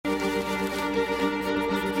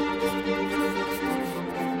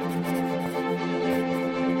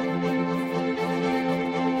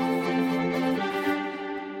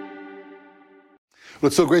Well,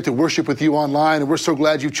 it's so great to worship with you online, and we're so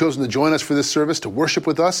glad you've chosen to join us for this service, to worship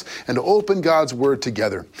with us, and to open God's Word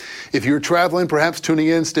together. If you're traveling, perhaps tuning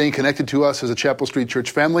in, staying connected to us as a Chapel Street Church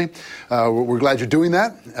family, we're glad you're doing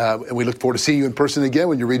that, and we look forward to seeing you in person again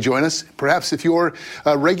when you rejoin us. Perhaps if you're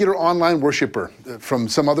a regular online worshiper from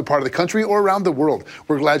some other part of the country or around the world,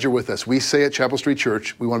 we're glad you're with us. We say at Chapel Street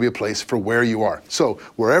Church, we want to be a place for where you are. So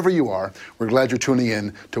wherever you are, we're glad you're tuning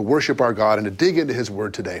in to worship our God and to dig into His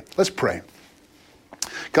Word today. Let's pray.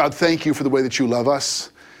 God, thank you for the way that you love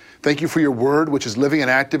us. Thank you for your word, which is living and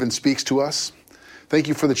active and speaks to us. Thank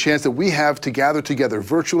you for the chance that we have to gather together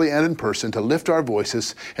virtually and in person to lift our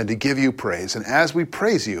voices and to give you praise. And as we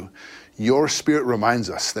praise you, your Spirit reminds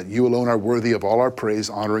us that you alone are worthy of all our praise,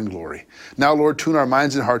 honor, and glory. Now, Lord, tune our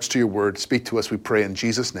minds and hearts to your word. Speak to us, we pray in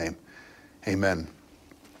Jesus' name. Amen.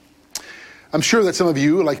 I'm sure that some of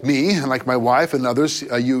you, like me and like my wife and others,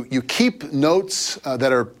 you keep notes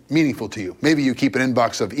that are meaningful to you. Maybe you keep an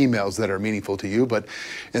inbox of emails that are meaningful to you, but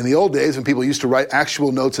in the old days when people used to write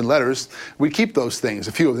actual notes and letters, we keep those things,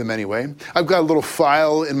 a few of them anyway. I've got a little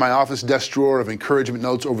file in my office desk drawer of encouragement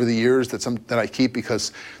notes over the years that I keep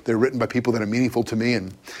because they're written by people that are meaningful to me,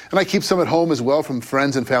 and I keep some at home as well from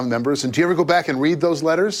friends and family members. And do you ever go back and read those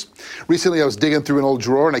letters? Recently I was digging through an old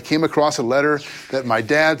drawer and I came across a letter that my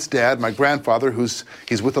dad's dad, my grandfather,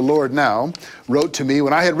 he's with the Lord now, wrote to me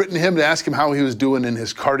when I had written him to ask him how he was doing in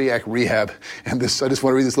his cardiac rehab. And I just want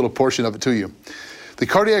to read this little portion of it to you. The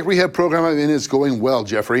cardiac rehab program I'm in is going well,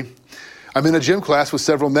 Jeffrey. I'm in a gym class with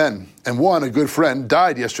several men, and one, a good friend,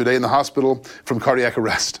 died yesterday in the hospital from cardiac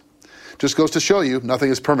arrest. Just goes to show you, nothing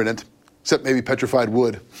is permanent, except maybe petrified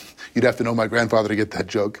wood. You'd have to know my grandfather to get that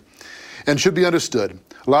joke. And should be understood.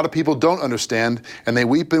 A lot of people don't understand, and they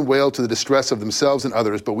weep and wail to the distress of themselves and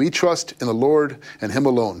others, but we trust in the Lord and Him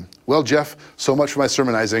alone. Well, Jeff, so much for my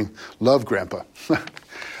sermonizing. Love, Grandpa.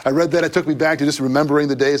 I read that. It took me back to just remembering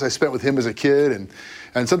the days I spent with him as a kid,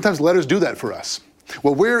 and sometimes letters do that for us.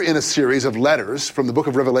 Well, we're in a series of letters from the book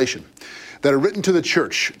of Revelation that are written to the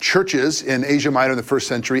churches in Asia Minor in the first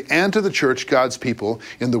century, and to the church, God's people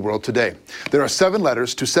in the world today. There are 7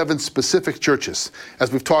 letters to 7 specific churches.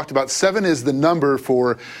 As we've talked about, 7 is the number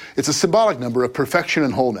it's a symbolic number of perfection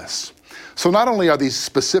and wholeness. So not only are these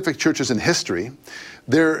specific churches in history,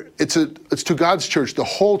 it's to God's church, the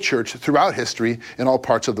whole church throughout history in all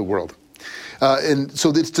parts of the world. And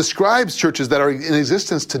so it describes churches that are in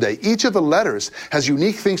existence today. Each of the letters has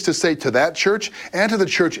unique things to say to that church and to the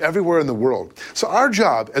church everywhere in the world. So our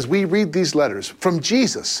job as we read these letters from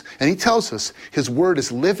Jesus, and he tells us his word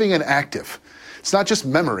is living and active. It's not just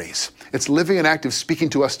memories. It's living and active speaking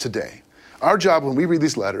to us today. Our job when we read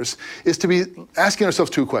these letters is to be asking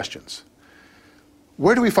ourselves 2 questions.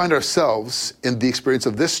 Where do we find ourselves in the experience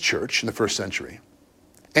of this church in the first century?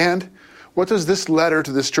 And what does this letter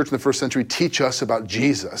to this church in the first century teach us about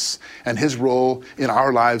Jesus and his role in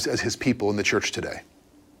our lives as his people in the church today?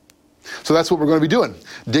 So that's what we're going to be doing,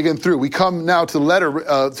 digging through. We come now to the letter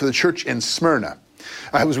to the church in Smyrna.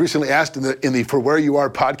 I was recently asked in the For Where You Are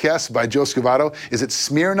podcast by Joe Scavato, is it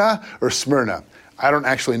Smyrna or Smyrna? I don't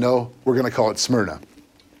actually know. We're going to call it Smyrna.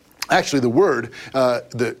 Actually, the word,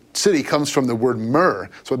 the city comes from the word myrrh.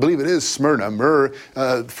 So I believe it is Smyrna. Myrrh,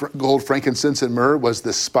 gold, frankincense, and myrrh was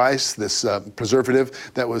this spice, this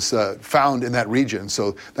preservative that was found in that region.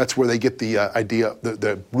 So that's where they get the idea,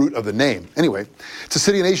 the root of the name. Anyway, it's a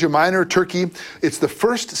city in Asia Minor, Turkey. It's the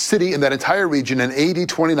first city in that entire region in AD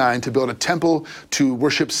 29 to build a temple to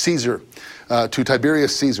worship Caesar, to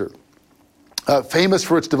Tiberius Caesar. Famous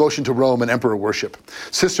for its devotion to Rome and emperor worship.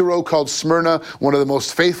 Cicero called Smyrna one of the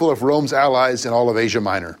most faithful of Rome's allies in all of Asia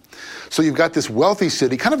Minor. So you've got this wealthy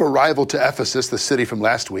city, kind of a rival to Ephesus, the city from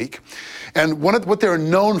last week. And what they're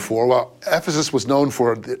known for, while Ephesus was known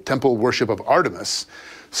for the temple worship of Artemis,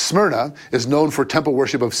 Smyrna is known for temple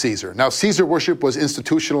worship of Caesar. Now, Caesar worship was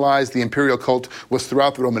institutionalized. The imperial cult was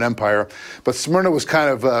throughout the Roman Empire. But Smyrna was kind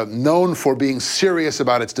of known for being serious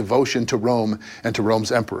about its devotion to Rome and to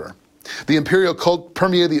Rome's emperor. The imperial cult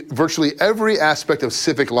permeated virtually every aspect of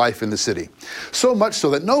civic life in the city. So much so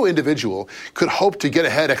that no individual could hope to get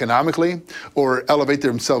ahead economically or elevate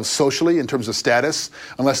themselves socially in terms of status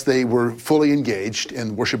unless they were fully engaged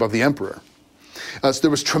in worship of the emperor. So there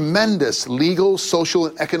was tremendous legal, social,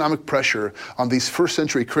 and economic pressure on these first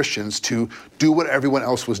century Christians to do what everyone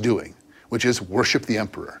else was doing, which is worship the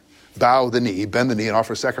emperor, bow the knee, bend the knee, and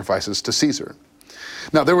offer sacrifices to Caesar.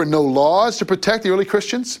 Now, there were no laws to protect the early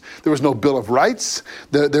Christians. There was no Bill of Rights.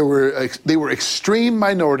 They were extreme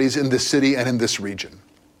minorities in this city and in this region.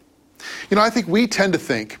 You know, I think we tend to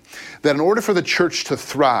think that in order for the church to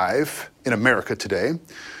thrive in America today,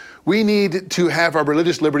 we need to have our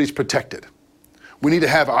religious liberties protected. We need to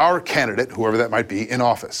have our candidate, whoever that might be, in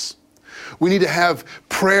office. We need to have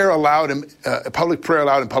prayer allowed public prayer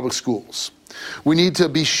allowed in public schools. We need to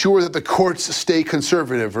be sure that the courts stay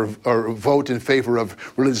conservative or vote in favor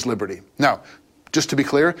of religious liberty. Now, just to be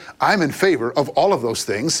clear, I'm in favor of all of those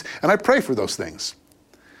things, and I pray for those things.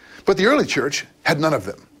 But the early church had none of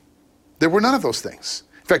them. There were none of those things.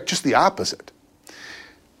 In fact, just the opposite.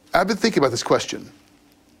 I've been thinking about this question.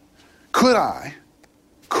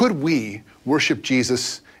 Could we worship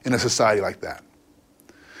Jesus in a society like that?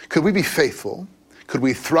 Could we be faithful? Could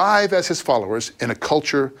we thrive as his followers in a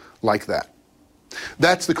culture like that?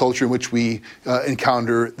 That's the culture in which we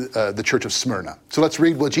encounter the church of Smyrna. So let's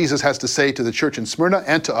read what Jesus has to say to the church in Smyrna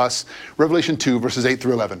and to us. Revelation 2, verses 8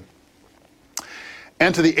 through 11.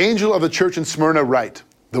 And to the angel of the church in Smyrna write,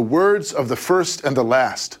 the words of the first and the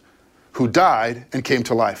last, who died and came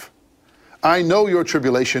to life. I know your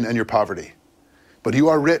tribulation and your poverty, but you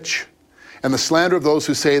are rich, and the slander of those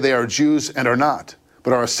who say they are Jews and are not,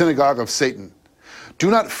 but are a synagogue of Satan. Do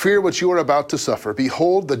not fear what you are about to suffer.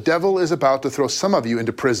 Behold, the devil is about to throw some of you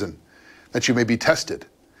into prison, that you may be tested.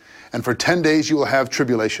 And for 10 days you will have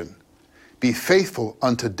tribulation. Be faithful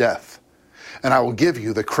unto death, and I will give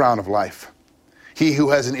you the crown of life. He who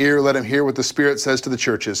has an ear, let him hear what the Spirit says to the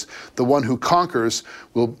churches. The one who conquers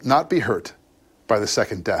will not be hurt by the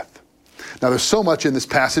second death. Now, there's so much in this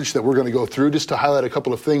passage that we're going to go through. Just to highlight a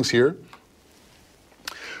couple of things here.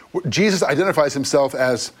 Jesus identifies himself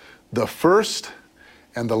as the first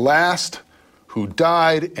and the last who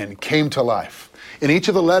died and came to life. In each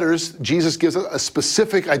of the letters, Jesus gives a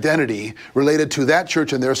specific identity related to that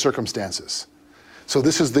church and their circumstances. So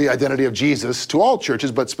this is the identity of Jesus to all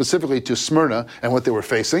churches, but specifically to Smyrna and what they were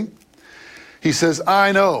facing. He says,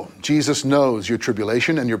 I know, Jesus knows your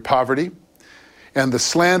tribulation and your poverty and the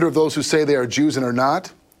slander of those who say they are Jews and are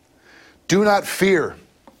not. Do not fear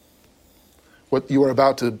what you are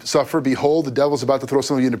about to suffer. Behold, the devil is about to throw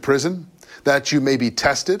some of you into prison, that you may be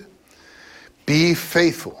tested. Be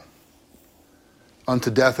faithful unto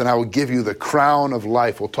death, and I will give you the crown of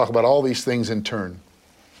life. We'll talk about all these things in turn.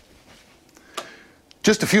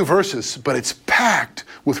 Just a few verses, but it's packed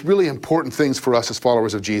with really important things for us as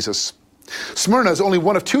followers of Jesus. Smyrna is only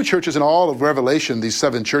one of two churches in all of Revelation, these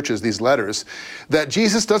 7 churches, these letters, that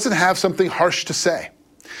Jesus doesn't have something harsh to say.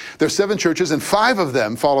 There's 7 churches, and 5 of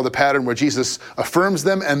them follow the pattern where Jesus affirms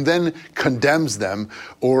them and then condemns them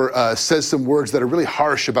or says some words that are really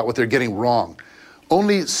harsh about what they're getting wrong.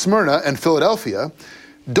 Only Smyrna and Philadelphia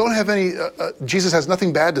don't have any, Jesus has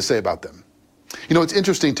nothing bad to say about them. You know, it's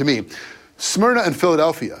interesting to me. Smyrna and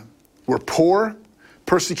Philadelphia were poor,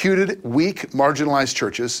 persecuted, weak, marginalized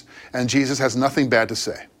churches, and Jesus has nothing bad to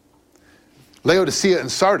say. Laodicea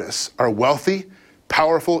and Sardis are wealthy,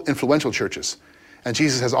 powerful, influential churches, and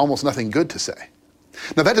Jesus has almost nothing good to say.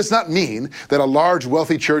 Now, that does not mean that a large,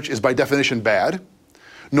 wealthy church is by definition bad,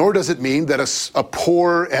 nor does it mean that a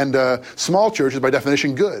poor and a small church is by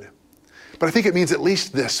definition good. But I think it means at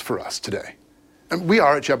least this for us today. And we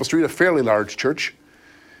are at Chapel Street a fairly large church,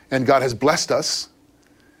 and God has blessed us,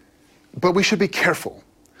 but we should be careful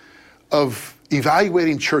of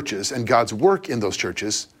evaluating churches and God's work in those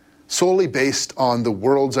churches solely based on the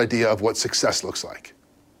world's idea of what success looks like.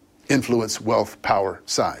 Influence, wealth, power,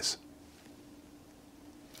 size.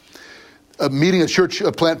 Meeting a church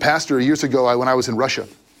plant pastor years ago when I was in Russia.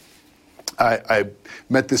 I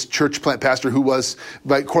met this church plant pastor who was,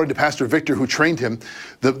 according to Pastor Victor, who trained him,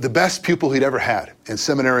 the best pupil he'd ever had in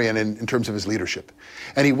seminary and in terms of his leadership.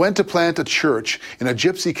 And he went to plant a church in a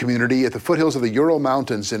gypsy community at the foothills of the Ural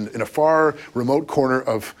Mountains in a far remote corner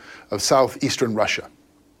of southwestern Russia.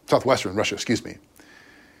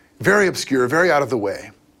 Very obscure, very out of the way.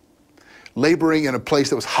 Laboring in a place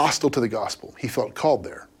that was hostile to the gospel. He felt called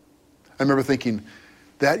there. I remember thinking,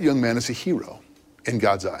 that young man is a hero in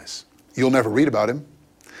God's eyes. You'll never read about him.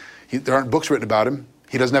 There aren't books written about him.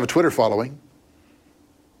 He doesn't have a Twitter following.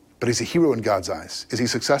 But he's a hero in God's eyes. Is he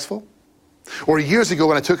successful? Or years ago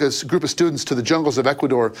when I took a group of students to the jungles of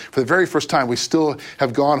Ecuador for the very first time, we still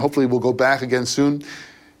have gone, hopefully we'll go back again soon.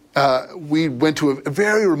 We went to a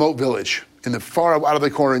very remote village in the far out of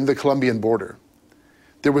the corner in the Colombian border.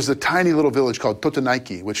 There was a tiny little village called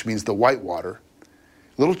Totonaiki, which means the Whitewater.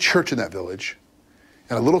 A little church in that village,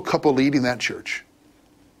 and a little couple leading that church.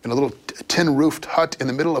 In a little tin-roofed hut in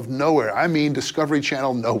the middle of nowhere. I mean, Discovery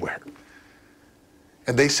Channel nowhere.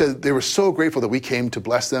 And they said they were so grateful that we came to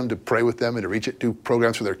bless them, to pray with them, and to do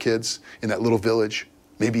programs for their kids in that little village.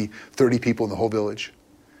 Maybe 30 people in the whole village.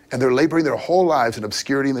 And they're laboring their whole lives in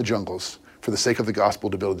obscurity in the jungles for the sake of the gospel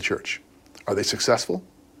to build the church. Are they successful?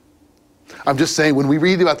 I'm just saying, when we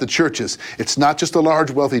read about the churches, it's not just the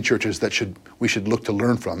large, wealthy churches that we should look to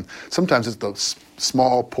learn from. Sometimes it's those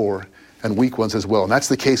small, poor, and weak ones as well. And that's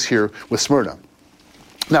the case here with Smyrna.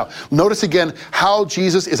 Now, notice again how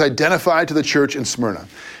Jesus is identified to the church in Smyrna.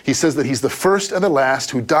 He says that he's the first and the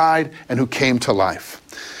last who died and who came to life.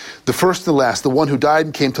 The first and the last, the one who died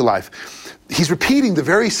and came to life. He's repeating the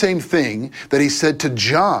very same thing that he said to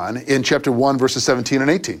John in chapter 1, verses 17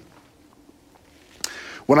 and 18.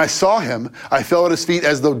 When I saw him, I fell at his feet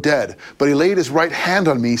as though dead, but he laid his right hand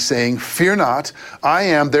on me, saying, fear not, I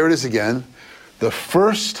am, there it is again, the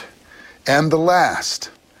first and the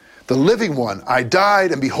last, the living one. I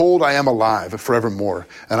died, and behold, I am alive forevermore,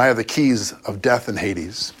 and I have the keys of death and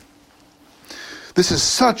Hades. This is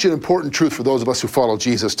such an important truth for those of us who follow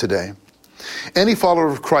Jesus today. Any follower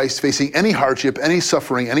of Christ facing any hardship, any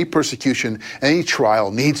suffering, any persecution, any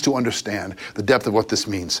trial needs to understand the depth of what this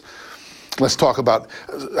means. Let's talk about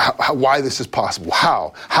why this is possible.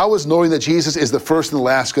 How? How is knowing that Jesus is the first and the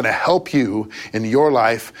last going to help you in your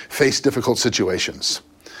life face difficult situations?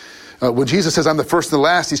 When Jesus says, I'm the first and the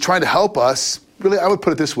last, he's trying to help us. Really, I would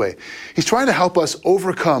put it this way. He's trying to help us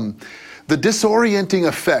overcome the disorienting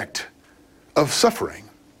effect of suffering.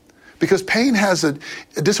 Because pain has a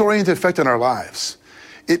disorienting effect on our lives.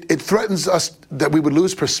 It threatens us that we would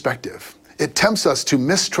lose perspective. It tempts us to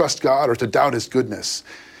mistrust God or to doubt his goodness.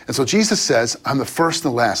 And so Jesus says, I'm the first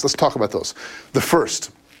and the last. Let's talk about those. The first.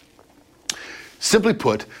 Simply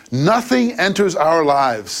put, nothing enters our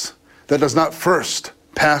lives that does not first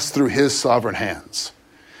pass through his sovereign hands.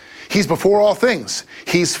 He's before all things.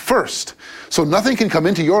 He's first. So nothing can come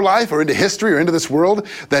into your life or into history or into this world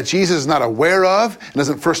that Jesus is not aware of and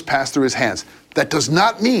doesn't first pass through his hands. That does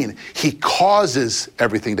not mean he causes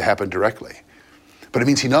everything to happen directly. But it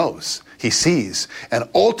means he knows, he sees, and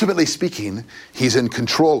ultimately speaking, he's in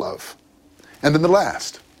control of. And then the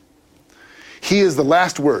last. He is the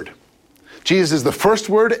last word. Jesus is the first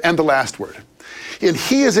word and the last word. And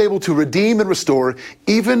he is able to redeem and restore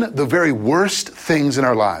even the very worst things in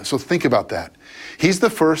our lives. So think about that. He's the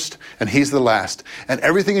first and he's the last. And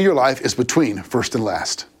everything in your life is between first and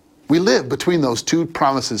last. We live between those two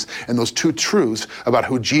promises and those two truths about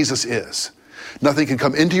who Jesus is. Nothing can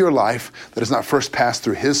come into your life that has not first passed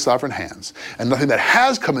through his sovereign hands. And nothing that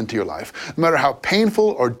has come into your life, no matter how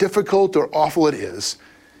painful or difficult or awful it is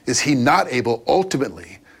he not able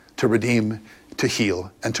ultimately to redeem, to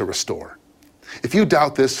heal, and to restore. If you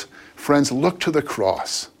doubt this, friends, look to the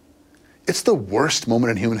cross. It's the worst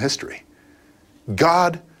moment in human history.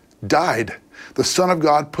 God died. The Son of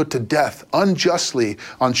God put to death unjustly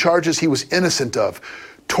on charges he was innocent of,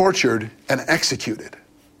 tortured and executed.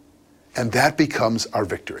 And that becomes our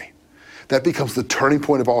victory. That becomes the turning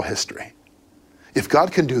point of all history. If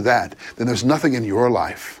God can do that, then there's nothing in your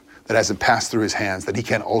life that hasn't passed through his hands that he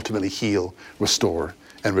can't ultimately heal, restore,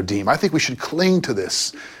 and redeem. I think we should cling to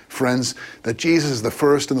this, friends, that Jesus is the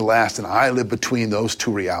first and the last, and I live between those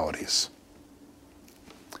two realities.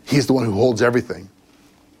 He's the one who holds everything.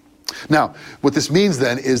 Now, what this means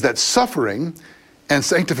then is that suffering and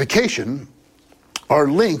sanctification are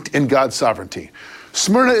linked in God's sovereignty.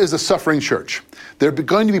 Smyrna is a suffering church. They're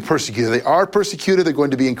going to be persecuted. They are persecuted. They're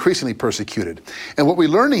going to be increasingly persecuted. And what we're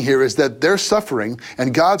learning here is that their suffering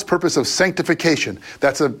and God's purpose of sanctification,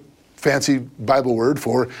 that's a fancy Bible word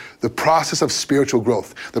for the process of spiritual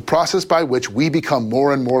growth, the process by which we become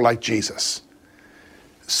more and more like Jesus.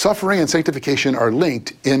 Suffering and sanctification are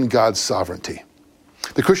linked in God's sovereignty.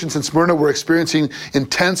 The Christians in Smyrna were experiencing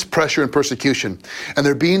intense pressure and persecution, and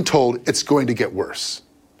they're being told it's going to get worse.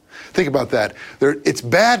 Think about that. It's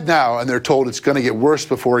bad now, and they're told it's going to get worse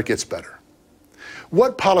before it gets better.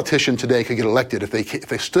 What politician today could get elected if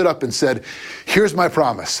they stood up and said, here's my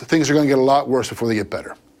promise, things are going to get a lot worse before they get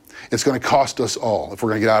better. It's going to cost us all if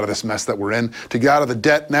we're going to get out of this mess that we're in, to get out of the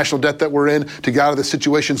debt, national debt that we're in, to get out of the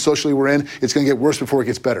situation socially we're in. It's going to get worse before it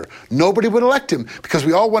gets better. Nobody would elect him because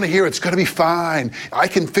we all want to hear it's going to be fine. I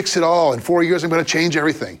can fix it all. In 4 years, I'm going to change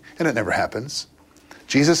everything. And it never happens.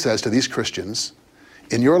 Jesus says to these Christians,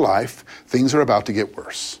 in your life, things are about to get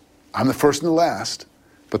worse. I'm the first and the last,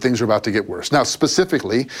 but things are about to get worse. Now,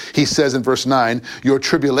 specifically, he says in verse 9, your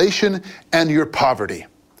tribulation and your poverty.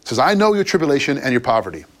 He says, I know your tribulation and your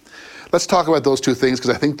poverty. Let's talk about those two things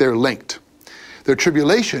because I think they're linked. Their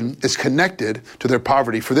tribulation is connected to their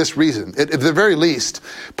poverty for this reason. At the very least,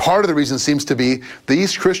 part of the reason seems to be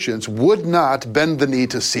these Christians would not bend the knee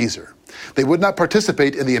to Caesar. They would not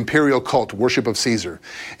participate in the imperial cult, worship of Caesar.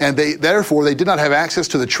 And therefore, they did not have access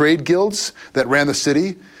to the trade guilds that ran the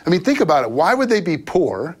city. I mean, think about it. Why would they be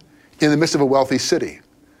poor in the midst of a wealthy city?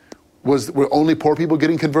 Were only poor people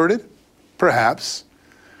getting converted? Perhaps.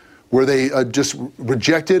 Were they just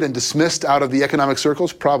rejected and dismissed out of the economic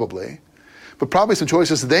circles? Probably. But probably some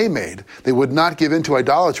choices they made. They would not give in to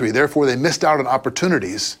idolatry. Therefore, they missed out on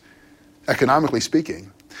opportunities, economically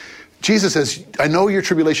speaking. Jesus says, I know your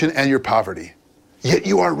tribulation and your poverty, yet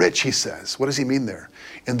you are rich, he says. What does he mean there?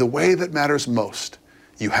 In the way that matters most,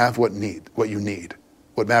 you have what you need,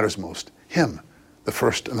 what matters most. Him, the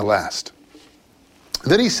first and the last.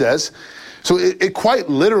 Then he says, so it quite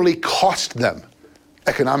literally cost them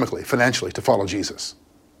economically, financially, to follow Jesus.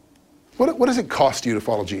 What does it cost you to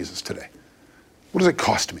follow Jesus today? What does it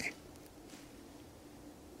cost me?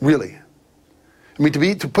 Really? I mean,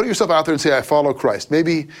 to put yourself out there and say, I follow Christ.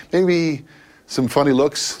 Maybe some funny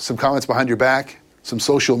looks, some comments behind your back, some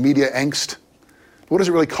social media angst. What does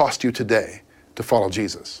it really cost you today to follow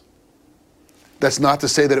Jesus? That's not to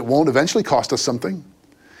say that it won't eventually cost us something.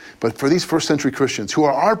 But for these first century Christians, who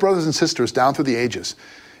are our brothers and sisters down through the ages,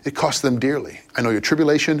 it cost them dearly. I know your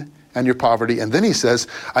tribulation and your poverty. And then he says,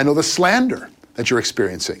 I know the slander that you're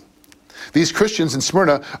experiencing. These Christians in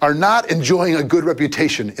Smyrna are not enjoying a good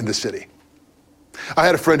reputation in the city. I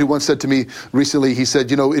had a friend who once said to me recently, he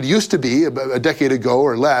said, it used to be a decade ago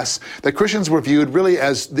or less that Christians were viewed really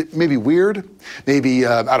as maybe weird, maybe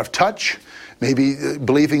out of touch, maybe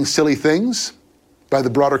believing silly things by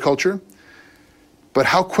the broader culture. But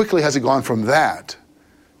how quickly has it gone from that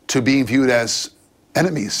to being viewed as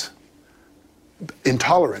enemies,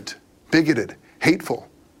 intolerant, bigoted, hateful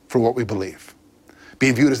for what we believe,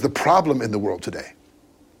 being viewed as the problem in the world today?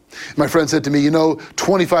 My friend said to me,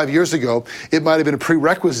 25 years ago, it might have been a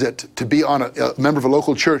prerequisite to be on a member of a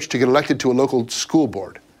local church to get elected to a local school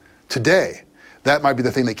board. Today, that might be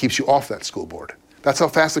the thing that keeps you off that school board. That's how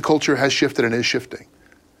fast the culture has shifted and is shifting.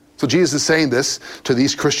 So Jesus is saying this to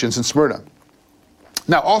these Christians in Smyrna.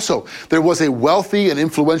 Now also, there was a wealthy and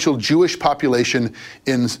influential Jewish population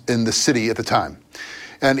in the city at the time.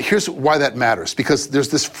 And here's why that matters, because there's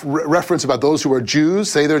this reference about those who are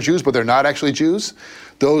Jews, say they're Jews, but they're not actually Jews.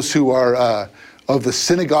 Those who are of the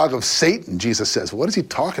synagogue of Satan, Jesus says. What is he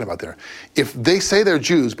talking about there? If they say they're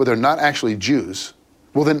Jews, but they're not actually Jews,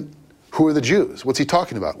 well then, who are the Jews? What's he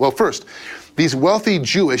talking about? Well, first, these wealthy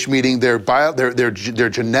Jewish, meaning they're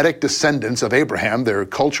genetic descendants of Abraham, they're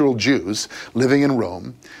cultural Jews living in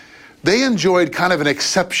Rome, they enjoyed kind of an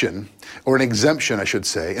exception, or an exemption, I should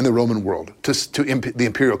say, in the Roman world to the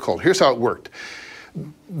imperial cult. Here's how it worked.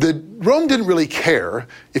 Rome didn't really care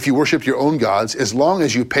if you worshiped your own gods as long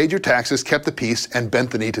as you paid your taxes, kept the peace, and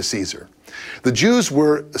bent the knee to Caesar. The Jews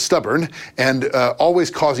were stubborn and always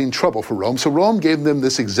causing trouble for Rome, so Rome gave them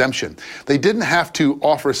this exemption. They didn't have to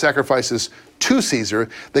offer sacrifices to Caesar.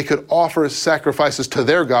 They could offer sacrifices to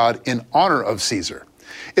their god in honor of Caesar.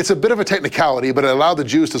 It's a bit of a technicality, but it allowed the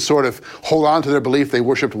Jews to sort of hold on to their belief they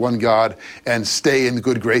worshiped one God and stay in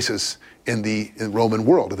good graces in the Roman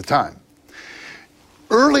world at the time.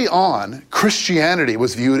 Early on, Christianity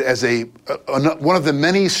was viewed as one of the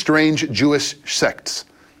many strange Jewish sects.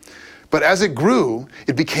 But as it grew,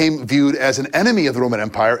 it became viewed as an enemy of the Roman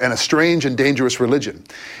Empire and a strange and dangerous religion.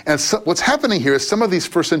 And so what's happening here is some of these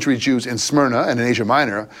first century Jews in Smyrna and in Asia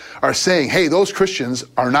Minor are saying, hey, those Christians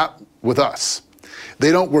are not with us.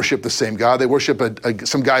 They don't worship the same God. They worship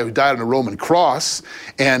some guy who died on a Roman cross,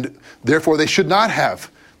 and therefore they should not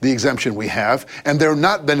have the exemption we have, and they're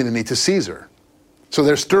not bending the knee to Caesar. So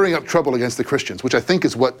they're stirring up trouble against the Christians, which I think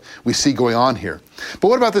is what we see going on here. But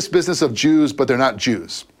what about this business of Jews, but they're not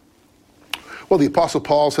Jews? Well, the Apostle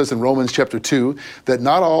Paul says in Romans chapter 2 that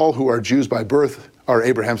not all who are Jews by birth are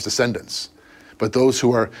Abraham's descendants, but those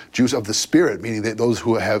who are Jews of the Spirit, meaning that those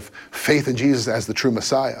who have faith in Jesus as the true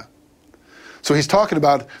Messiah. So he's talking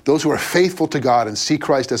about those who are faithful to God and see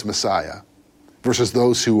Christ as Messiah versus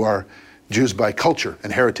those who are Jews by culture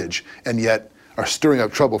and heritage and yet are stirring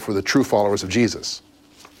up trouble for the true followers of Jesus.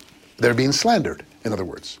 They're being slandered, in other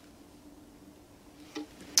words.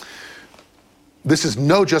 This is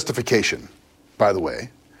no justification, by the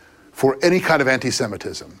way, for any kind of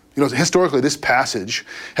anti-Semitism. Historically, this passage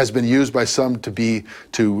has been used by some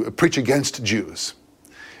to preach against Jews.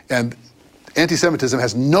 And anti-Semitism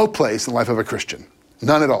has no place in the life of a Christian.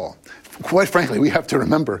 None at all. Quite frankly, we have to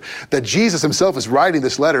remember that Jesus himself is writing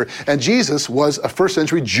this letter, and Jesus was a first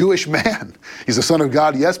century Jewish man. He's the Son of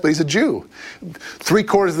God, yes, but he's a Jew.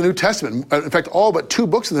 3/4 of the New Testament, in fact, all but 2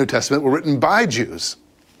 books of the New Testament were written by Jews.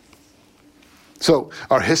 So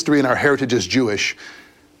our history and our heritage is Jewish.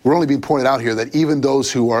 We're only being pointed out here that even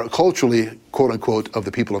those who are culturally, quote unquote, of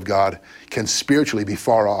the people of God can spiritually be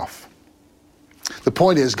far off. The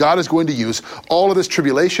point is, God is going to use all of this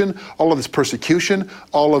tribulation, all of this persecution,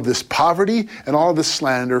 all of this poverty, and all of this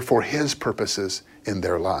slander for his purposes in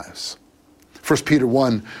their lives. 1 Peter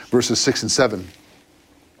 1, verses 6 and 7.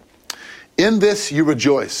 In this you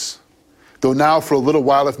rejoice, though now for a little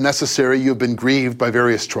while, if necessary, you have been grieved by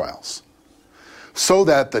various trials, so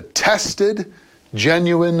that the tested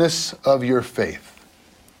genuineness of your faith,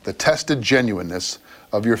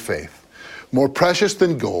 more precious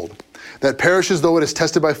than gold, that perishes though it is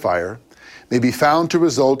tested by fire, may be found to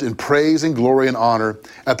result in praise and glory and honor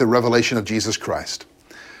at the revelation of Jesus Christ.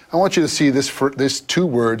 I want you to see this two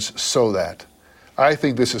words, so that. I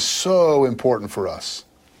think this is so important for us.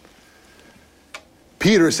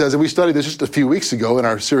 Peter says, and we studied this just a few weeks ago in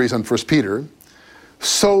our series on 1 Peter,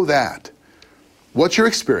 so that what you're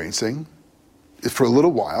experiencing for a little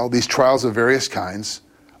while, these trials of various kinds,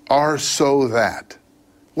 are so that.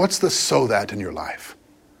 What's the so that in your life?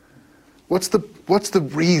 What's the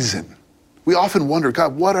reason? We often wonder,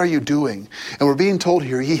 God, what are you doing? And we're being told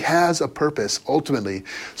here, he has a purpose, ultimately,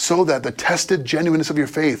 so that the tested genuineness of your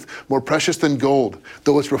faith, more precious than gold,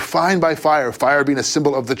 though it's refined by fire, fire being a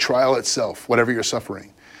symbol of the trial itself, whatever you're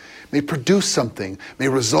suffering, may produce something, may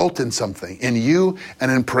result in something in you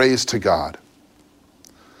and in praise to God.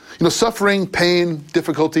 You know, suffering, pain,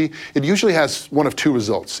 difficulty, it usually has one of two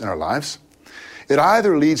results in our lives. It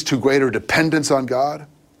either leads to greater dependence on God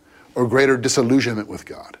or greater disillusionment with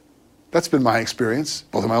God. That's been my experience,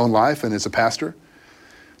 both in my own life and as a pastor.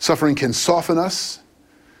 Suffering can soften us,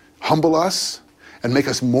 humble us, and make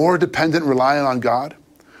us more dependent and reliant on God,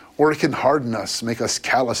 or it can harden us, make us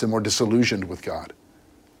callous and more disillusioned with God.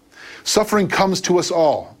 Suffering comes to us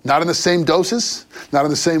all, not in the same doses, not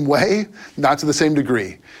in the same way, not to the same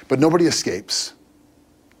degree, but nobody escapes.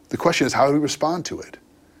 The question is, how do we respond to it?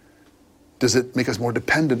 Does it make us more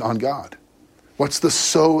dependent on God? What's the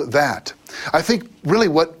so that? I think really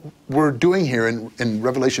what we're doing here in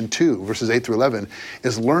Revelation 2, verses 8 through 11,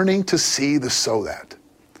 is learning to see the so that.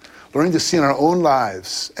 Learning to see in our own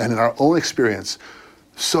lives and in our own experience,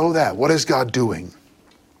 so that, what is God doing?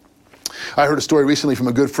 I heard a story recently from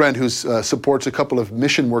a good friend who supports a couple of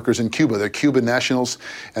mission workers in Cuba. They're Cuban nationals,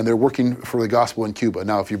 and they're working for the gospel in Cuba.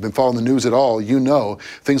 Now, if you've been following the news at all, you know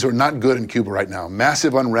things are not good in Cuba right now.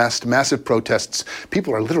 Massive unrest, massive protests.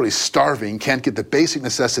 People are literally starving, can't get the basic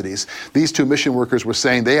necessities. These two mission workers were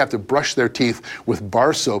saying they have to brush their teeth with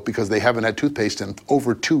bar soap because they haven't had toothpaste in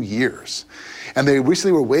over 2 years. And they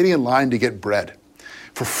recently were waiting in line to get bread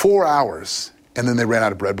for 4 hours, and then they ran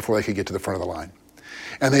out of bread before they could get to the front of the line.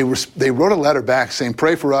 And they wrote a letter back saying,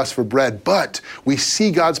 pray for us for bread, but we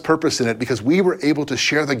see God's purpose in it because we were able to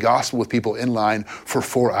share the gospel with people in line for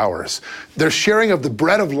 4 hours. They're sharing of the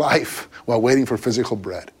bread of life while waiting for physical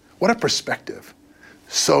bread. What a perspective.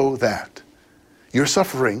 So that you're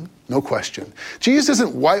suffering, no question. Jesus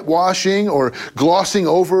isn't whitewashing or glossing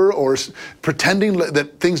over or pretending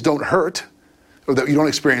that things don't hurt or that you don't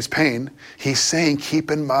experience pain. He's saying,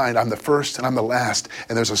 keep in mind, I'm the first and I'm the last,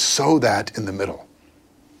 and there's a so that in the middle.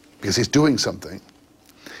 Because he's doing something.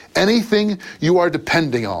 Anything you are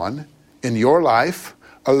depending on in your life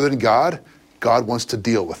other than God, God wants to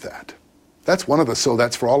deal with that. That's one of the so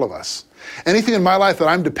that's for all of us. Anything in my life that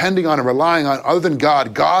I'm depending on and relying on other than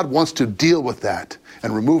God, God wants to deal with that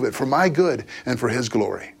and remove it for my good and for his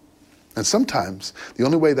glory. And sometimes the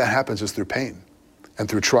only way that happens is through pain and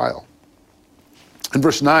through trial. In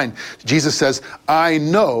verse 9, Jesus says, I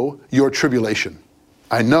know your tribulation.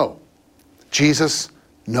 I know. Jesus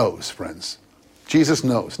knows, friends. Jesus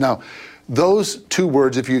knows. Now, those two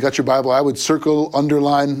words, if you got your Bible, I would circle,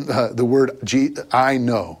 underline the word I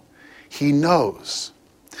know. He knows.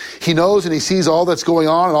 He knows and he sees all that's going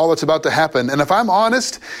on and all that's about to happen. And if I'm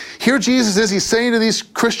honest, here Jesus is, he's saying to these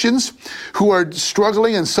Christians who are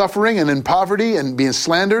struggling and suffering and in poverty and being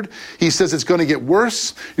slandered, he says it's going to get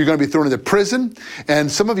worse. You're going to be thrown into prison and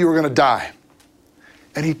some of you are going to die.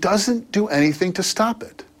 And he doesn't do anything to stop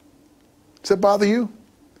it. Does that bother you?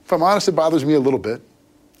 If I'm honest, it bothers me a little bit.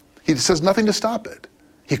 He says nothing to stop it.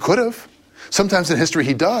 He could have. Sometimes in history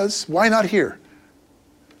he does. Why not here?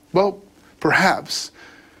 Well, perhaps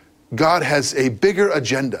God has a bigger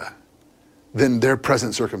agenda than their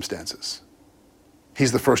present circumstances.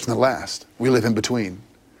 He's the first and the last. We live in between.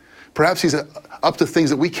 Perhaps he's up to things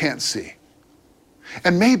that we can't see.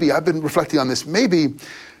 And maybe, I've been reflecting on this, maybe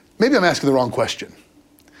I'm asking the wrong question.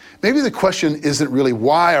 Maybe the question isn't really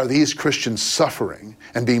why are these Christians suffering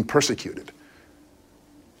and being persecuted?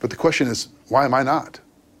 But the question is, why am I not?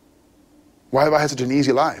 Why have I had such an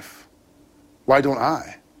easy life? Why don't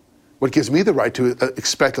I? What gives me the right to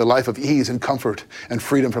expect a life of ease and comfort and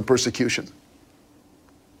freedom from persecution?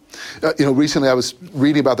 Recently I was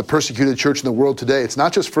reading about the persecuted church in the world today. It's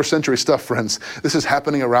not just first century stuff, friends. This is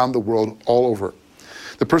happening around the world all over.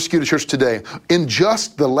 The persecuted church today, in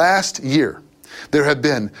just the last year, There have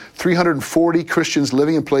been 340 million Christians,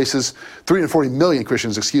 living in places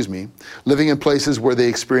where they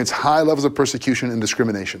experience high levels of persecution and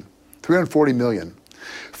discrimination. 340 million.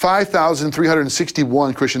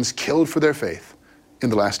 5,361 Christians killed for their faith in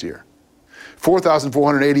the last year.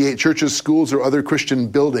 4,488 churches, schools, or other Christian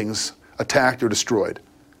buildings attacked or destroyed.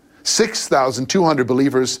 6,200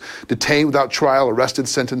 believers detained without trial, arrested,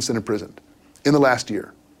 sentenced, and imprisoned in the last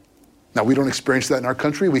year. Now, we don't experience that in our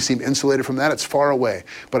country. We seem insulated from that. It's far away,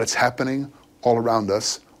 but it's happening all around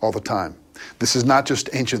us all the time. This is not just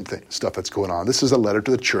ancient stuff that's going on. This is a letter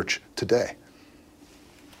to the church today.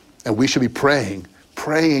 And we should be praying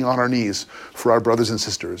on our knees for our brothers and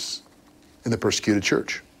sisters in the persecuted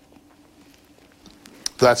church.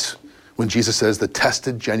 That's when Jesus says the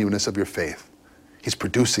tested genuineness of your faith. He's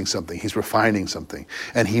producing something. He's refining something.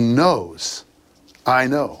 And he knows, I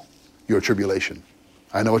know your tribulation.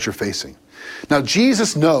 I know what you're facing. Now,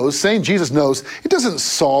 Jesus knows, saying Jesus knows, it doesn't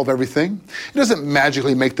solve everything. It doesn't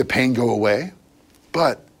magically make the pain go away.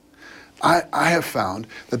 But I have found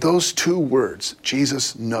that those two words,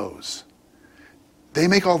 Jesus knows, they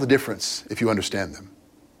make all the difference if you understand them.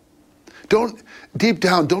 Deep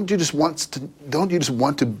down, don't you just want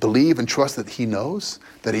to believe and trust that he knows,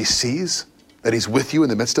 that he sees, that he's with you in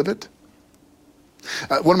the midst of it?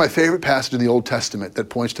 One of my favorite passages in the Old Testament that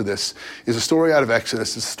points to this is a story out of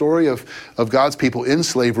Exodus. It's a story of God's people in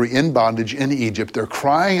slavery, in bondage, in Egypt. They're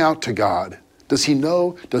crying out to God. Does he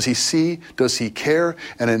know? Does he see? Does he care?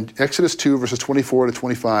 And in Exodus 2, verses 24 to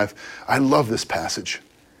 25, I love this passage.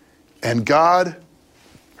 And God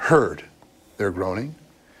heard their groaning,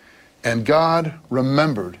 and God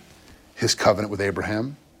remembered his covenant with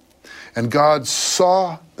Abraham, and God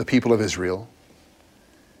saw the people of Israel,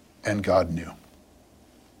 and God knew.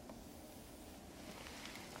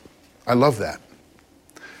 I love that.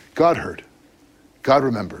 God heard, God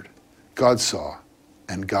remembered, God saw,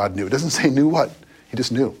 and God knew. It doesn't say knew what. He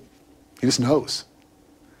just knew. He just knows.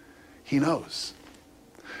 He knows.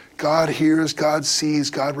 God hears, God sees,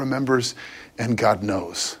 God remembers, and God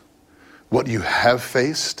knows what you have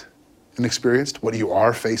faced and experienced, what you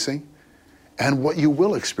are facing, and what you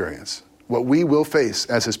will experience, what we will face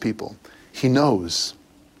as his people. He knows.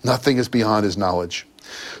 Nothing is beyond his knowledge.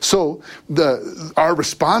 So our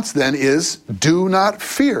response then is, do not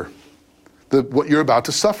fear what you're about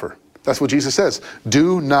to suffer. That's what Jesus says.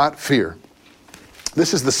 Do not fear.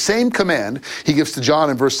 This is the same command he gives to John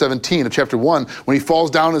in verse 17 of chapter 1. When he falls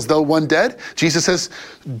down as though one dead, Jesus says,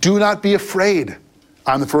 do not be afraid.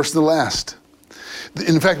 I'm the first and the last.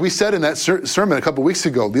 In fact, we said in that sermon a couple weeks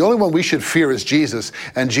ago, the only one we should fear is Jesus,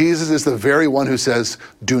 and Jesus is the very one who says,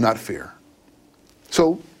 do not fear.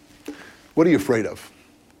 So, what are you afraid of?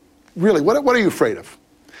 Really, what are you afraid of?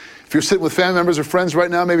 If you're sitting with family members or friends right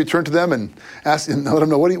now, maybe turn to them and ask and let them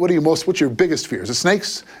know, what's your biggest fear? Is it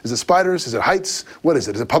snakes? Is it spiders? Is it heights? What is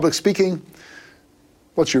it? Is it public speaking?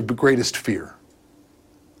 What's your greatest fear?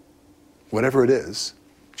 Whatever it is,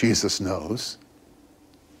 Jesus knows.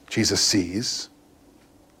 Jesus sees.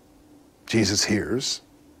 Jesus hears.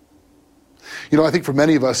 I think for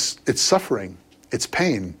many of us, it's suffering. It's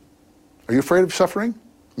pain. Are you afraid of suffering?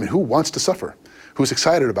 Who wants to suffer? Who's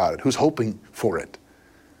excited about it? Who's hoping for it?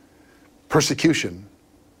 Persecution.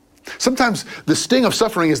 Sometimes the sting of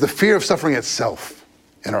suffering is the fear of suffering itself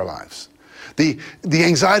in our lives. The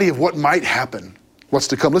anxiety of what might happen, what's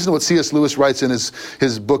to come. Listen to what C.S. Lewis writes in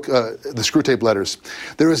his book, The Screwtape Letters.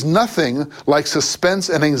 There is nothing like suspense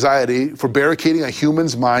and anxiety for barricading a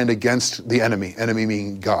human's mind against the enemy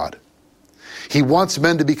meaning God. He wants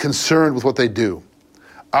men to be concerned with what they do.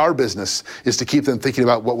 Our business is to keep them thinking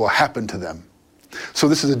about what will happen to them. So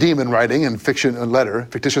this is a demon writing in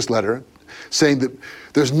fictitious letter, saying that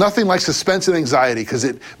there's nothing like suspense and anxiety because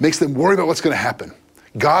it makes them worry about what's going to happen.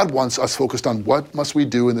 God wants us focused on what must we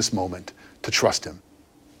do in this moment to trust him.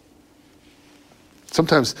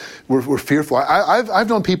 Sometimes we're fearful. I've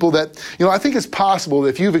known people that, I think it's possible that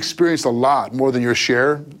if you've experienced a lot more than your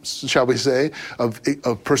share, shall we say,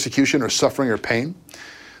 of persecution or suffering or pain,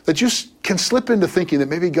 that you can slip into thinking that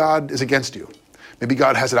maybe God is against you. Maybe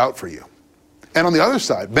God has it out for you. And on the other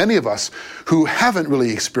side, many of us who haven't really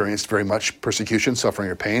experienced very much persecution, suffering,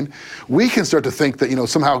 or pain, we can start to think that,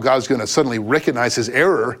 somehow God's going to suddenly recognize his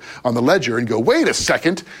error on the ledger and go, wait a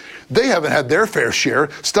second, they haven't had their fair share.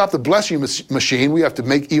 Stop the blessing machine. We have to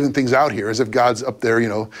make even things out here, as if God's up there,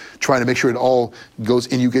 trying to make sure it all goes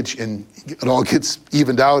in, it all gets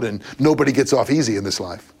evened out and nobody gets off easy in this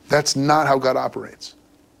life. That's not how God operates.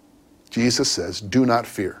 Jesus says, do not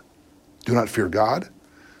fear. Do not fear God,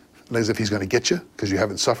 as if he's going to get you because you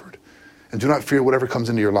haven't suffered. And do not fear whatever comes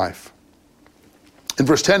into your life. In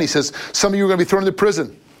verse 10, he says, some of you are going to be thrown into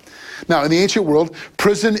prison. Now, in the ancient world,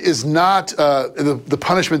 prison is not the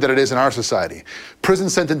punishment that it is in our society. Prison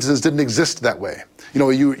sentences didn't exist that way. You know,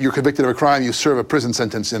 you're convicted of a crime, you serve a prison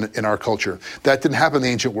sentence in our culture. That didn't happen in the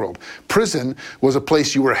ancient world. Prison was a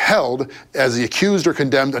place you were held as the accused or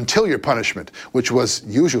condemned until your punishment, which was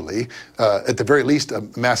usually, at the very least, a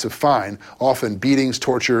massive fine, often beatings,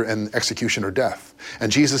 torture, and execution or death.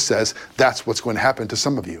 And Jesus says that's what's going to happen to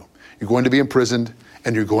some of you. You're going to be imprisoned,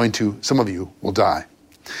 and some of you will die.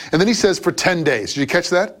 And then he says for 10 days. Did you catch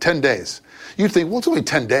that? 10 days. You'd think, well, it's only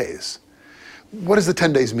 10 days. What does the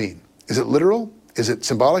 10 days mean? Is it literal? Is it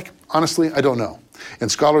symbolic? Honestly, I don't know.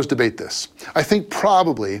 And scholars debate this. I think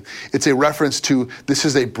probably it's a reference to this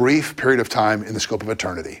is a brief period of time in the scope of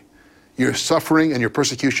eternity. Your suffering and your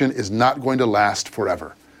persecution is not going to last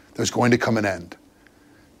forever. There's going to come an end.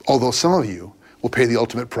 Although some of you will pay the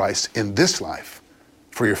ultimate price in this life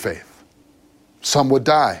for your faith. Some would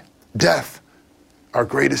die. Death, our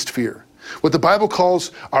greatest fear. What the Bible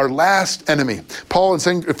calls our last enemy. Paul in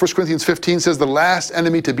 1 Corinthians 15 says the last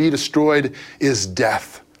enemy to be destroyed is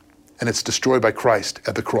death. And it's destroyed by Christ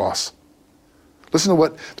at the cross. Listen to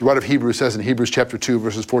what the writer of Hebrews says in Hebrews chapter 2,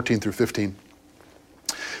 verses 14 through 15.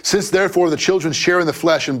 Since therefore the children share in the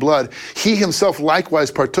flesh and blood, he himself likewise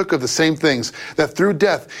partook of the same things, that through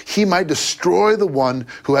death he might destroy the one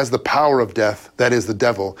who has the power of death, that is the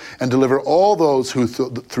devil, and deliver all those who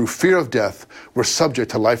through fear of death were subject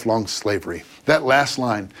to lifelong slavery. That last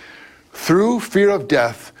line, through fear of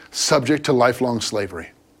death, subject to lifelong slavery.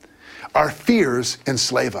 Our fears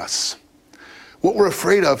enslave us. What we're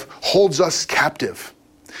afraid of holds us captive.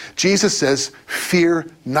 Jesus says, fear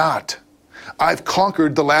not. I've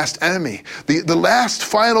conquered the last enemy. The last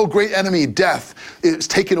final great enemy, death, is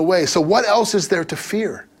taken away. So what else is there to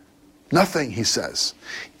fear? Nothing, he says.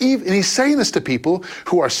 And he's saying this to people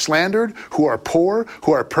who are slandered, who are poor,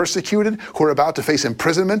 who are persecuted, who are about to face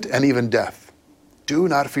imprisonment and even death. Do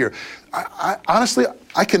not fear. Honestly,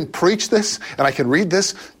 I can preach this and I can read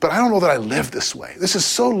this, but I don't know that I live this way. This is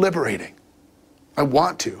so liberating. I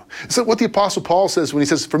want to. It's what the Apostle Paul says when he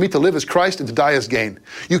says, for me to live is Christ and to die is gain.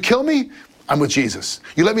 You kill me, I'm with Jesus.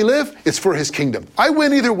 You let me live, it's for his kingdom. I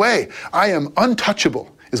win either way. I am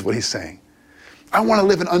untouchable, is what he's saying. I want to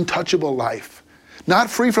live an untouchable life. Not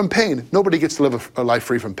free from pain. Nobody gets to live a life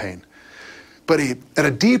free from pain. But at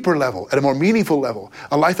a deeper level, at a more meaningful level,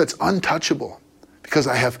 a life that's untouchable because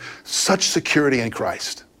I have such security in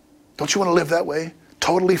Christ. Don't you want to live that way?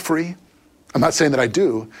 Totally free? I'm not saying that I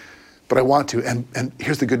do, but I want to. And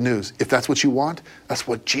here's the good news. If that's what you want, that's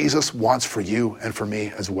what Jesus wants for you and for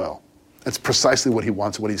me as well. That's precisely what he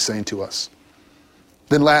wants, what he's saying to us.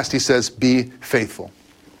 Then last, he says, be faithful.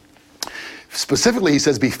 Specifically, he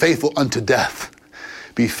says, be faithful unto death.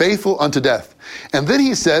 Be faithful unto death. And then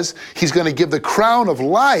he says he's going to give the crown of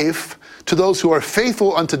life to those who are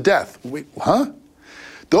faithful unto death. Wait, huh?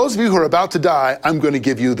 Those of you who are about to die, I'm going to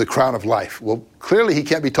give you the crown of life. Well, clearly he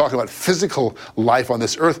can't be talking about physical life on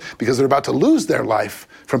this earth because they're about to lose their life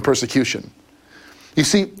from persecution. You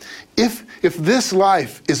see, if this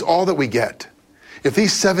life is all that we get, if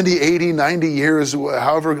these 70, 80, 90 years,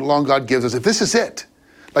 however long God gives us, if this is it,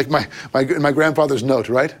 like my grandfather's note,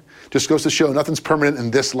 right? Just goes to show nothing's permanent in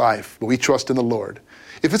this life, but we trust in the Lord.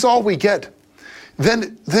 If it's all we get,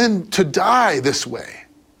 then to die this way,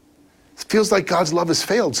 it feels like God's love has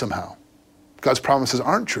failed somehow. God's promises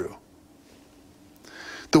aren't true.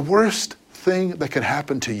 The worst thing that can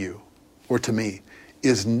happen to you or to me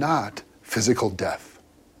is not physical death.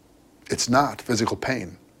 It's not physical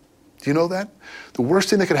pain. Do you know that? The worst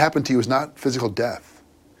thing that can happen to you is not physical death.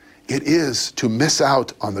 It is to miss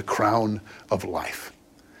out on the crown of life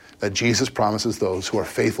that Jesus promises those who are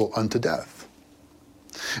faithful unto death.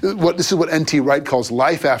 This is what N.T. Wright calls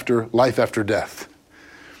life after death.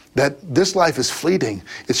 That this life is fleeting.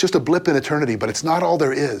 It's just a blip in eternity, but it's not all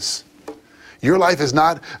there is. Your life is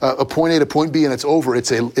not a point A to point B and it's over.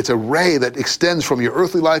 It's a ray that extends from your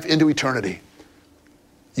earthly life into eternity.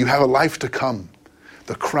 You have a life to come.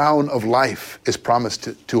 The crown of life is promised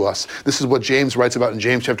to us. This is what James writes about in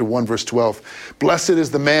James chapter 1, verse 12. Blessed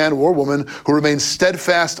is the man or woman who remains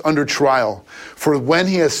steadfast under trial. For when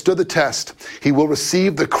he has stood the test, he will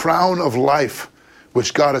receive the crown of life,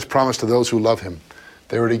 which God has promised to those who love him.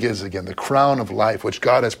 There it is again, the crown of life, which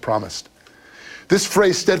God has promised. This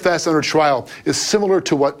phrase, steadfast under trial, is similar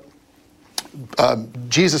to what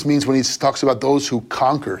Jesus means when he talks about those who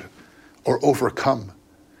conquered or overcome.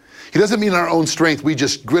 He doesn't mean in our own strength, we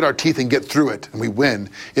just grit our teeth and get through it and we win.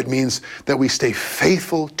 It means that we stay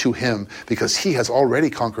faithful to him because he has already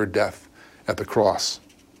conquered death at the cross.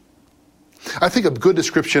 I think a good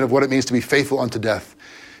description of what it means to be faithful unto death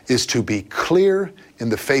is to be clear in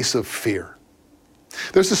the face of fear.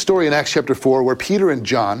 There's a story in Acts chapter 4 where Peter and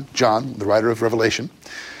John, the writer of Revelation,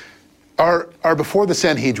 are before the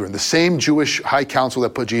Sanhedrin, the same Jewish high council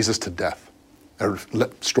that put Jesus to death, or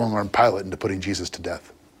strong-armed Pilate into putting Jesus to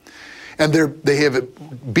death. And they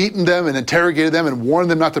have beaten them and interrogated them and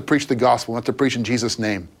warned them not to preach the gospel, not to preach in Jesus'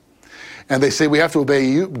 name. And they say, we have to obey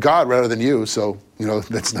you, God rather than you, so,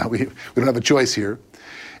 that's not, we don't have a choice here.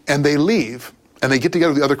 And they leave, and they get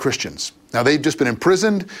together with the other Christians. Now, they've just been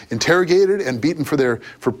imprisoned, interrogated, and beaten for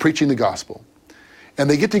preaching the gospel. And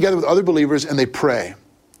they get together with other believers, and they pray.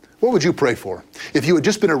 What would you pray for if you had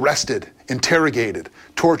just been arrested, interrogated,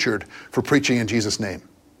 tortured for preaching in Jesus' name?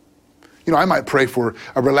 I might pray for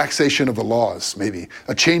a relaxation of the laws, maybe,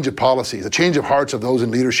 a change of policies, a change of hearts of those in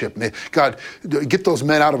leadership. God, get those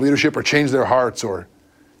men out of leadership or change their hearts, or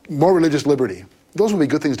more religious liberty. Those would be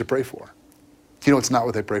good things to pray for. It's not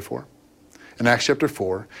what they pray for. In Acts chapter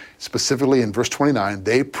 4, specifically in verse 29,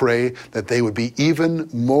 they pray that they would be even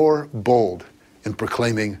more bold in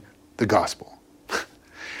proclaiming the gospel.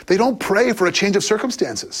 They don't pray for a change of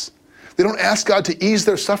circumstances. They don't ask God to ease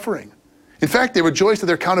their suffering. In fact, they rejoice that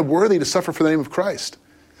they're counted worthy to suffer for the name of Christ.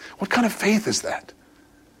 What kind of faith is that?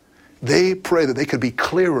 They pray that they could be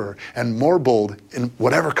clearer and more bold in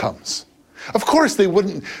whatever comes. Of course, they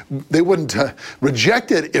wouldn't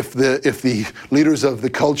reject it if the leaders of the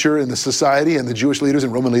culture and the society and the Jewish leaders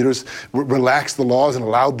and Roman leaders relaxed the laws and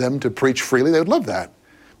allowed them to preach freely. They would love that.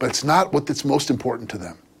 But it's not what's most important to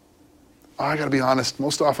them. I got to be honest,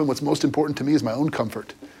 most often what's most important to me is my own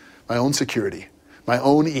comfort, my own security, my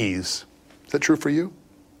own ease. Is that true for you?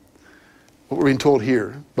 What we're being told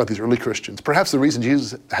here about these early Christians, perhaps the reason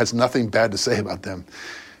Jesus has nothing bad to say about them,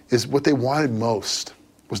 is what they wanted most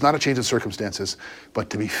was not a change of circumstances, but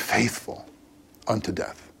to be faithful unto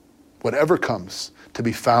death. Whatever comes, to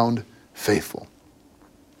be found faithful.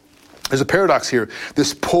 There's a paradox here.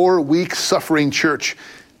 This poor, weak, suffering church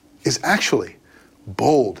is actually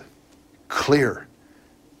bold, clear,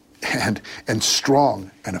 and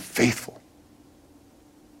strong, and faithful.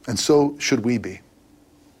 And so should we be.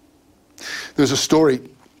 There's a story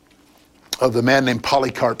of the man named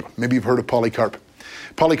Polycarp. Maybe you've heard of Polycarp.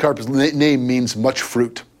 Polycarp's name means much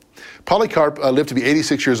fruit. Polycarp lived to be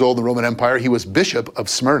 86 years old in the Roman Empire. He was bishop of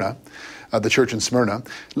Smyrna, the church in Smyrna,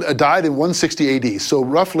 died in 160 AD. So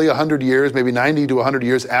roughly 100 years, maybe 90 to 100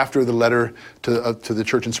 years after the letter to the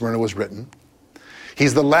church in Smyrna was written.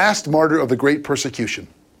 He's the last martyr of the great persecution.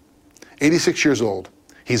 86 years old.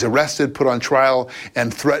 He's arrested, put on trial,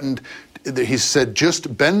 and threatened. He said,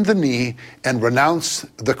 just bend the knee and renounce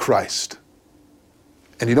the Christ.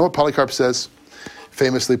 And you know what Polycarp says?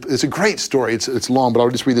 Famously, it's a great story. It's long, but I'll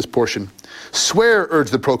just read this portion. Swear,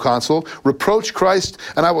 urged the proconsul, reproach Christ,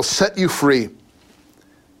 and I will set you free.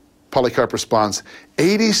 Polycarp responds,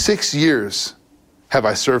 86 years have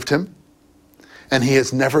I served him, and he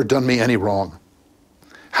has never done me any wrong.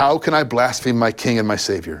 How can I blaspheme my king and my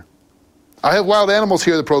savior? I have wild animals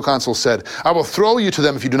here, the proconsul said. I will throw you to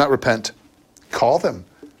them if you do not repent. Call them,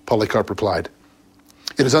 Polycarp replied.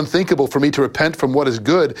 It is unthinkable for me to repent from what is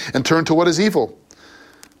good and turn to what is evil.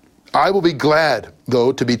 I will be glad,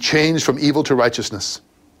 though, to be changed from evil to righteousness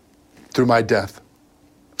through my death.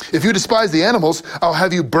 If you despise the animals, I'll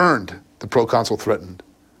have you burned, the proconsul threatened.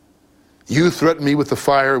 You threaten me with the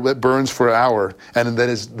fire that burns for an hour and that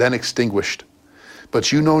is then extinguished.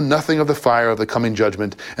 But you know nothing of the fire of the coming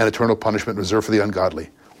judgment and eternal punishment reserved for the ungodly.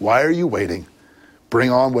 Why are you waiting?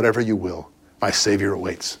 Bring on whatever you will. My Savior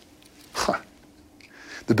awaits.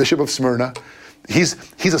 The Bishop of Smyrna, he's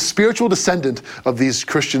a spiritual descendant of these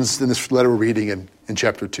Christians in this letter we're reading in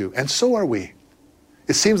chapter 2. And so are we.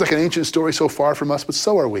 It seems like an ancient story so far from us, but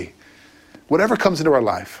so are we. Whatever comes into our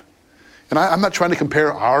life. And I'm not trying to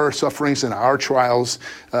compare our sufferings and our trials,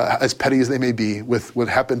 as petty as they may be, with what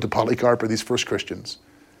happened to Polycarp or these first Christians.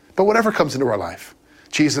 But whatever comes into our life,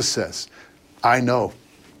 Jesus says, I know.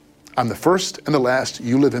 I'm the first and the last.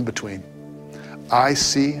 You live in between. I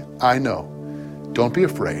see, I know. Don't be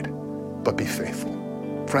afraid, but be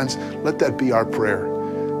faithful. Friends, let that be our prayer.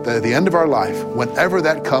 That at the end of our life, whenever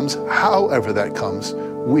that comes, however that comes,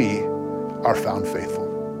 we are found faithful.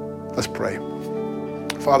 Let's pray.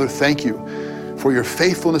 Father, thank you for your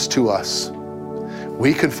faithfulness to us.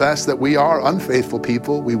 We confess that we are unfaithful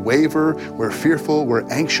people. We waver, we're fearful, we're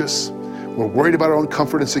anxious, we're worried about our own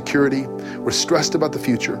comfort and security, we're stressed about the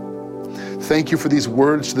future. Thank you for these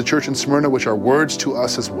words to the church in Smyrna, which are words to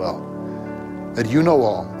us as well. That you know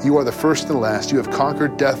all. You are the first and the last. You have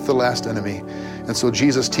conquered death, the last enemy. And so,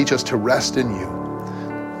 Jesus, teach us to rest in you,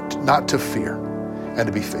 not to fear, and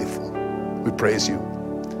to be faithful. We praise you.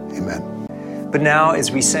 Amen. But now,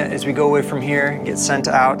 as we go away from here and get sent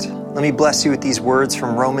out, let me bless you with these words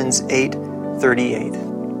from Romans 8, 38.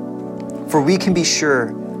 For we can be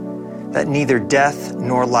sure that neither death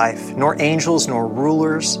nor life, nor angels, nor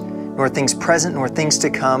rulers, nor things present, nor things to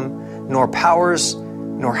come, nor powers,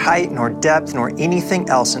 nor height, nor depth, nor anything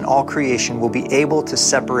else in all creation will be able to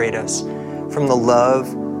separate us from the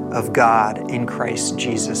love of God in Christ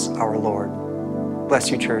Jesus our Lord.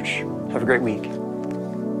 Bless you, church. Have a great week.